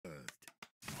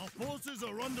forces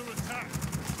are under attack.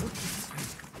 What did you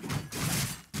ask of me?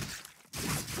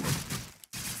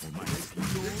 For my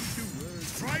Lord to work.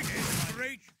 Strike in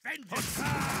great vengeance.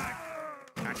 Attack!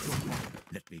 At your call,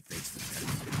 let me face the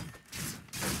enemy.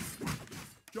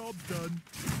 Job done.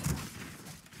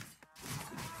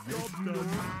 Job done.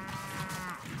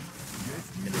 Yes,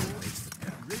 Let Lord. me face the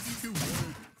enemy. Ready to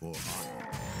work. For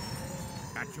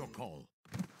honor. At your call.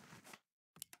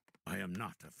 I am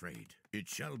not afraid. It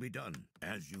shall be done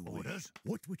as you Orders? wish.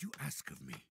 What would you ask of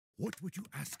me? What would you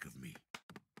ask of me?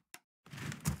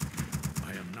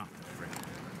 I am not afraid.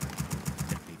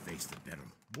 Let me face the peril.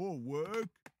 More work.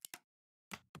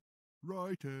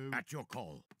 Righto. At your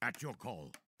call. At your call.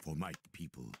 For my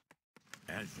people.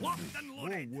 As you Locked wish. and More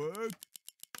loaded. work.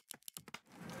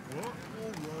 What?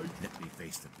 All right. Let me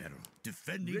face the peril.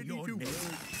 Defending Ready your to name.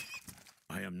 work.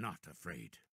 I am not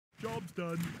afraid. Job's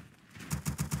done.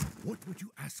 What would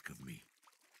you ask of me?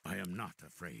 I am not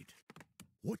afraid.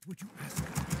 What would you ask of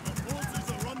me? The forces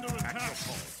are under At your attack.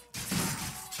 call.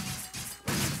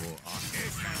 For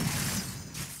honor.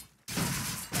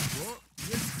 What?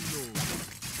 Yes, my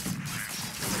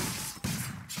lord.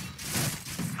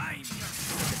 I'm your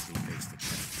Let me face the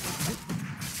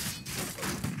peril.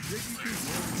 Ready to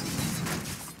work.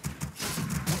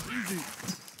 What is it?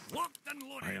 locked and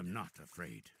loaded. I am not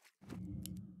afraid.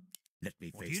 Let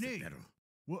me What do face you the need? peril.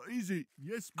 What is it?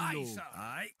 Yes, my Aye, lord. sir.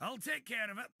 Aye, I'll take care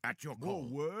of it. At your More call.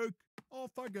 work.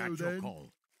 Off I go At then. your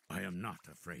call. I am not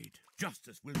afraid.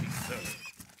 Justice will be served.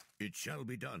 It shall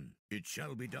be done. It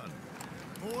shall be done.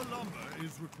 More lumber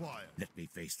is required. Let me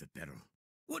face the peril.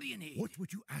 What do you need? What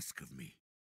would you ask of me?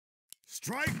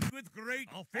 Strike with great.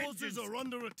 Our forces vengeance. are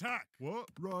under attack. What?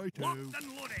 Righto. Locked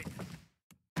and loaded.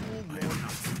 All I am right.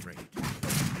 not afraid.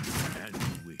 As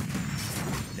you wish.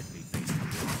 Let me face the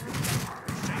peril.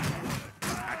 Say the word.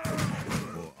 At your call.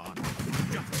 For honor.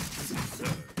 Justice will be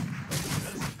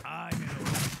served. I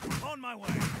know. On my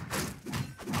way.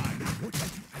 What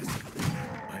would you ask of me?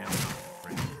 I am not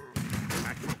afraid.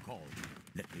 At your call.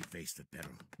 Let me face the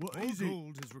peril. What All is it?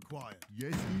 gold is required.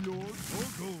 Yes, my lord.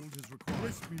 All gold is required.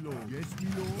 Yes, my lord. Yes, my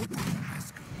lord. What would you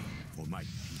ask of me? For my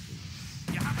people.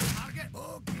 You have a target?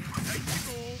 Okay. Ready to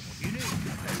go. What do you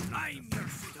need? I'm your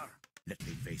shooter. Let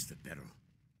me face the peril.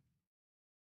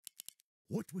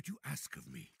 What would you ask of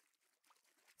me?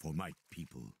 For my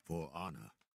people, for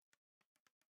honor.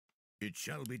 It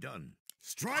shall be done.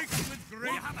 Strike with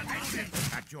great. You have a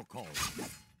target. At your call.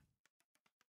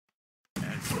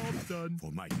 Job done.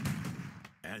 For my people.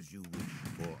 As you wish,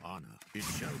 for honor. It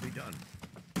shall be done.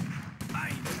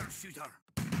 I'm your shooter.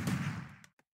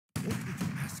 What would you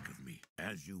ask of me?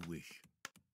 As you wish,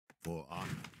 for honor.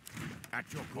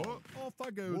 At your call. What? Off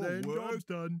I go More then. work. Job's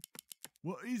done.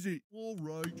 What is it? All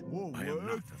right. More I am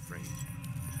not work. afraid.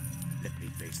 Let me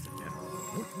face the peril.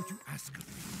 What would you ask of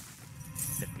me?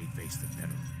 Let me face the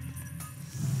peril.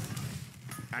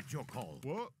 At your call.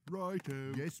 What?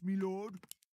 Righto. Yes, my lord.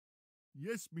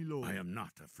 Yes, my lord. I am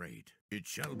not afraid. It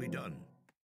shall be done.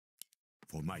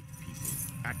 For my people.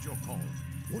 At your call.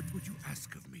 What would you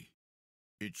ask of me?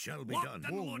 It shall be Locked done.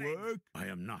 and More loaded. work. I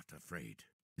am not afraid.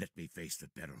 Let me face the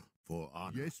peril. For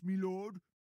honor. Yes, my lord.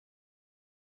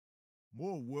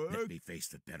 More work. Let me face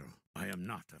the peril. I am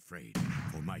not afraid.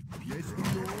 For my people. Yes,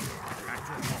 my lord. At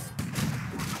your call.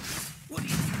 What do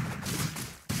you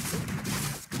need?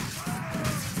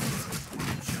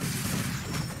 It shall be done.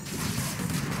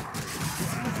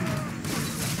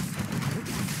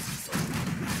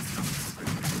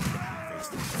 Face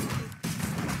the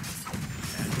peril.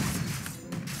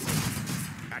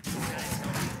 At your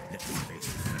call. Let me face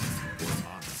the peril. For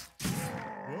honor.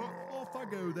 What? Off I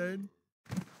go then.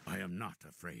 I am not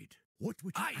afraid. What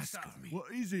would you Aye, ask sir. of me?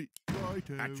 What is it?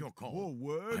 Righto. At your call. More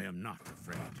work. I am not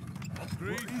afraid.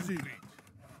 Upgrade What is it? complete.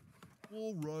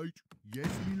 All right. Yes,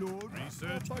 my lord.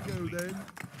 Research Off I go complete. then.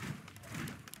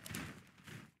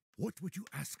 What would you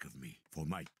ask of me? For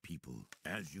my people,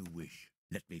 as you wish.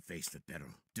 Let me face the peril.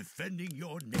 Defending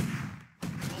your name.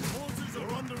 Our forces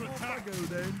are under Off I attack. go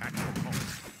then. At your call.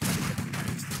 Let me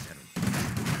face the peril.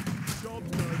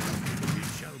 Job's done. It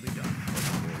shall be done.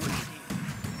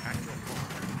 At your call.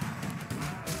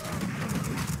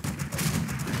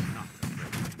 I am not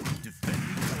afraid.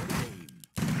 Defending your name.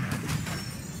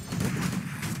 What would you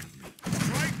ask of me?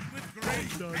 Strike with great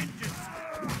Done. vengeance.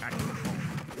 At your call.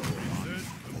 Research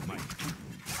For my people.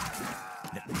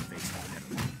 Let me face the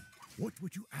peril. What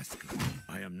would you ask of me?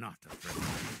 I am not afraid.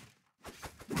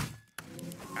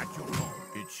 At your call,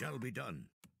 it shall be done.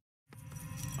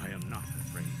 I am not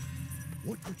afraid.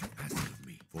 What would you ask of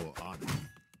me? For honor.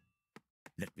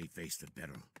 Let me face the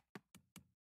peril.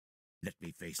 Let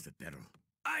me face the peril.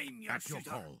 I'm your At your shooter.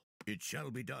 call, it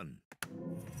shall be done.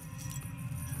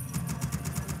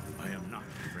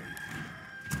 afraid.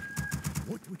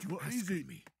 What would you What ask is of it?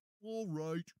 me? All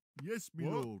right. Yes, my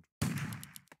lord.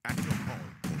 At your call,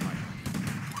 for my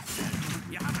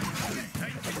You have a target.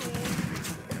 Time to go.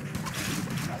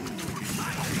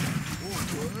 All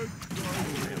right.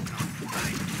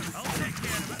 Right. I'll take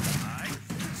care of it.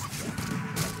 Aye.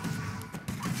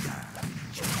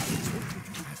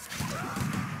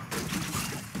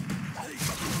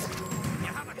 You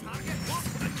have a target. Walk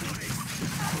the glory.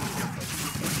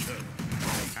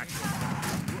 at your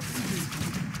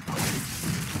call.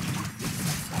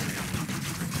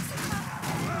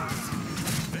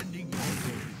 Bending your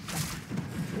will.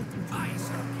 Aye,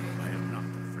 sir. I am not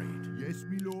afraid. Yes,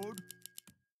 my lord.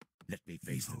 Let me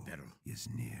face the peril. Is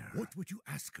near. What would you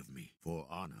ask of me for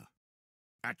honor?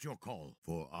 At your call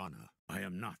for honor, I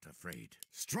am not afraid.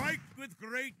 Strike with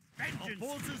great vengeance! Our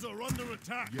forces are under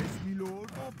attack. Yes, my lord.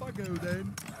 Off I go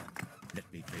then.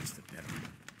 Let me face the peril.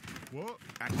 What?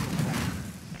 At your call.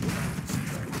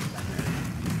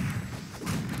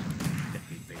 Let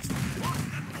me face the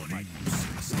peril. Might you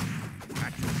say something?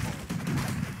 At your call.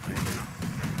 I am not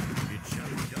afraid. It shall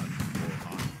be done for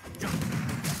honor. Jump,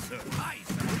 sir. Aye,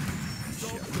 sir.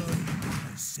 Stop, done.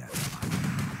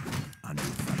 Under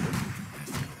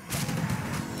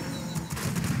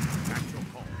At your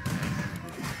call.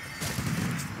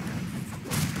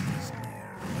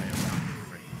 I am not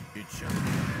afraid. It shall be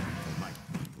done for my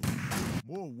people.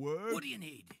 More work. What do you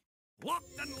need?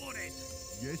 Locked and loaded.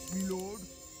 Yes, my lord.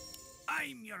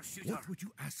 I'm your shooter. What would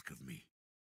you ask of me?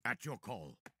 At your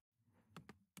call.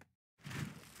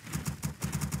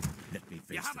 Let me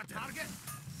face You have the a peril. target?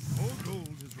 More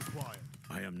gold is required.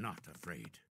 I am not afraid.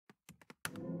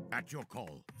 At your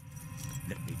call.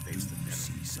 Let me face the peril.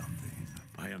 see something.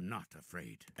 I am not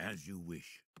afraid. As you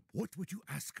wish. What would you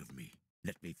ask of me?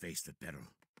 Let me face the peril.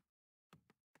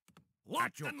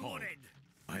 Locked your and call. loaded.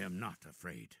 I am not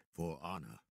afraid. For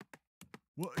honor.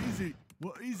 What is it?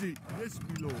 What is it? Yes,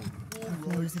 my lord. All Our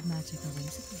right. flows of magic are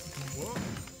whimsical today.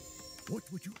 What?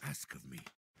 What would you ask of me?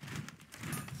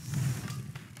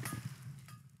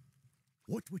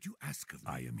 What would you ask of me?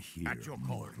 I am here, At your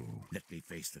call. mortal. Let me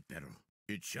face the peril.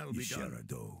 It shall be done.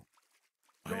 Isharado.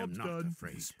 I am Job's not done.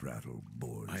 afraid. This prattle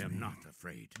bores I am me. not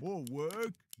afraid. More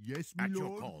work. Yes, my At your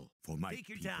lord. call for my Take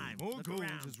your people. time. More Look gold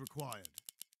around. is required.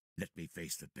 Let me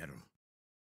face the peril.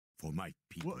 For my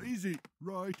people. What is it?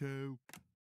 Righto.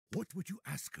 What would you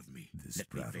ask of me? This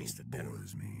Let me prattle face the peril.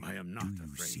 bores me. I am not Do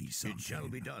you afraid. see It shall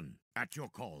be something? done. At your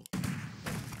call.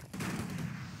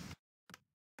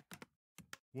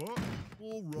 What?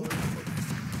 All right.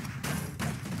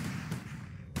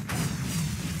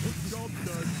 Job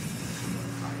done.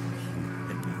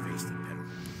 Let me face the peril.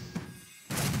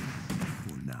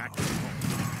 For now. At your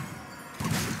call.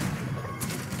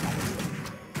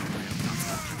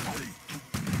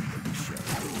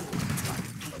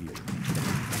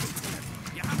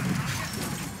 You have a target?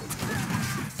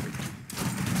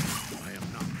 I am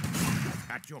not.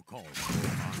 At your call.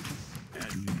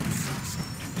 As you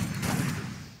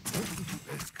What would you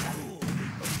ask?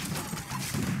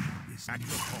 At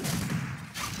your call.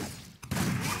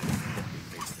 Let me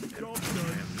face the peril. Job I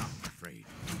done. am not afraid.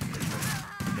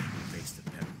 Let me face the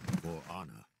peril. For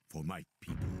honor. For my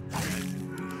people. As you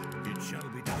wish. It shall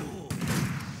be done.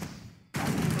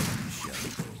 Shall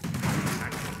go.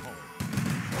 At your call.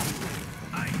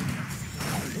 I'm your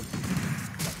shooter.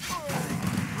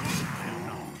 I am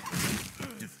not.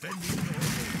 Defending your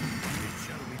home. It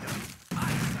shall be done.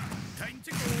 Aye, sir. Time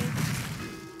to go.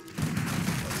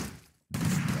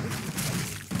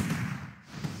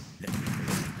 Let me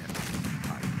face the peril.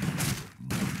 I am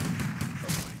not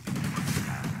afraid.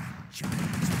 At your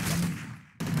call.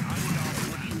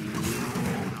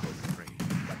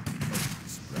 Let me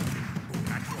face the peril.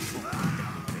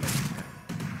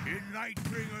 In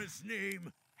Lightbringer's name,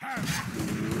 have at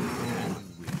you.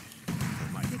 Wish for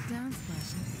my Sit down,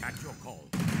 Splashy. At your call.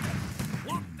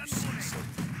 Locked and loaded.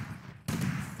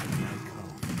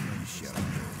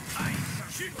 Aye, sir.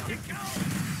 Shoot to kill.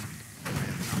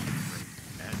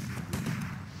 As you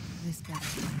This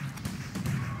better.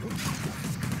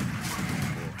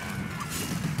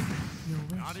 Your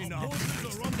wish. Not enough.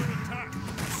 Forces are under attack.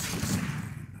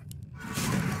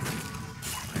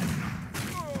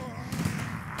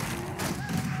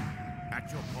 At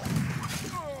your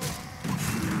call.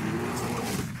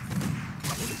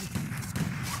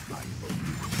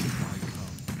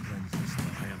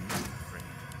 I am not afraid.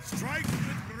 Strike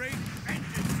with great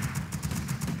vengeance.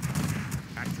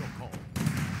 At your call.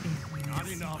 Not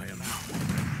enough. I am not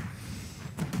afraid.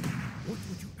 What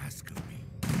would you ask of me?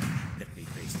 Let me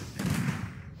face the peril.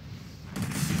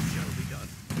 It shall be done.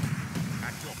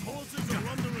 At your call. Forces are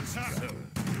under attack.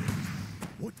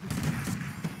 What would you ask of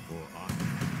me?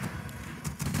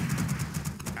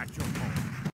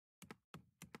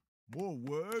 More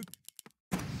work?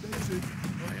 That's it.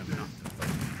 I am not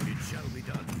afraid. It shall be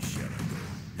done. Shall I go?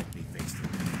 Let me face the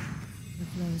devil. The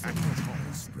flows At of your magic call,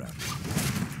 are Scrap.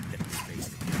 Let me face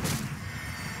the devil.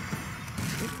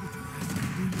 What would you ask?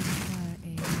 Do you require a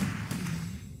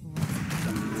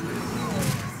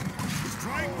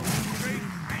Strike! Great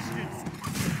vengeance!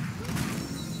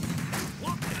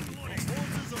 What the bloody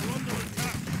forces are under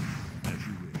attack! As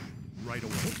you wish. Right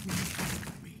away. What would you ask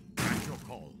of me? At your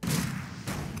call.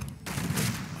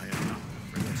 I am not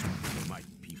afraid for my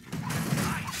people. I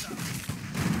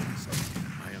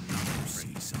am not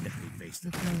afraid. Let me face the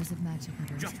the flows of magic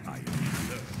are just I am.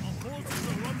 Our forces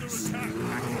are under attack!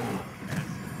 And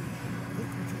what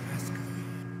would you ask of me?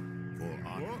 For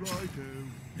honor. Righto.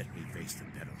 Let me face the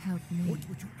peril. Help me. What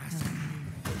would you ask Help of me? me.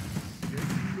 Yes,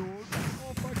 Lord.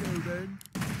 Off I go then.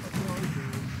 Righto.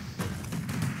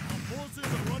 Our forces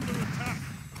are under attack!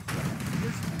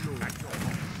 Yes, Lord. At your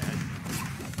call. And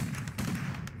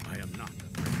I am not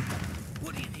afraid.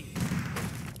 What do you need?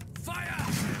 Fire! I am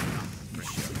not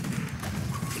afraid.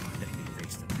 Let me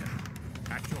face the peril.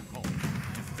 At your call.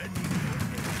 Defending your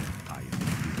name. I am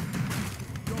here.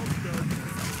 Job done.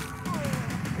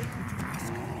 What would you ask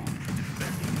of me?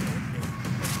 Defending your name.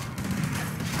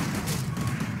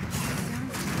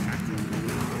 At your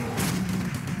call.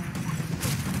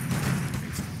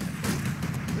 Face the peril.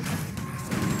 What would you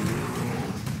ask of me?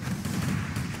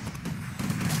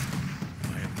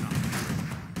 I am not afraid.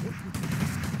 What would you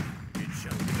ask of me? It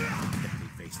shall be done. Let me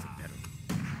face the peril.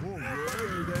 All right I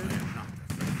then. am not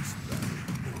afraid, Scrap.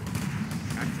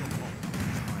 At your call.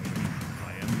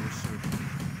 I am your servant.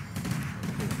 Of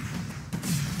course.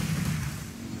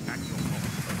 At your call.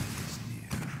 Is near.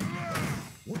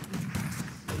 What would you ask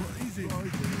of me? What is it?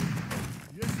 Righto.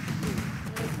 Yes, Lord.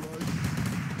 All right.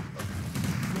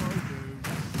 Righto.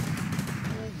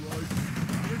 All right.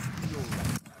 Yes, Lord.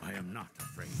 I am not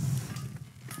afraid.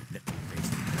 Let me face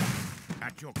the peril.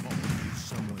 At your call.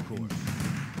 Someone course.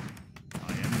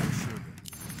 I am your servant.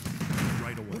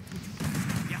 Right away. What would you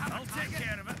ask? Yeah, I'll take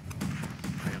care of it!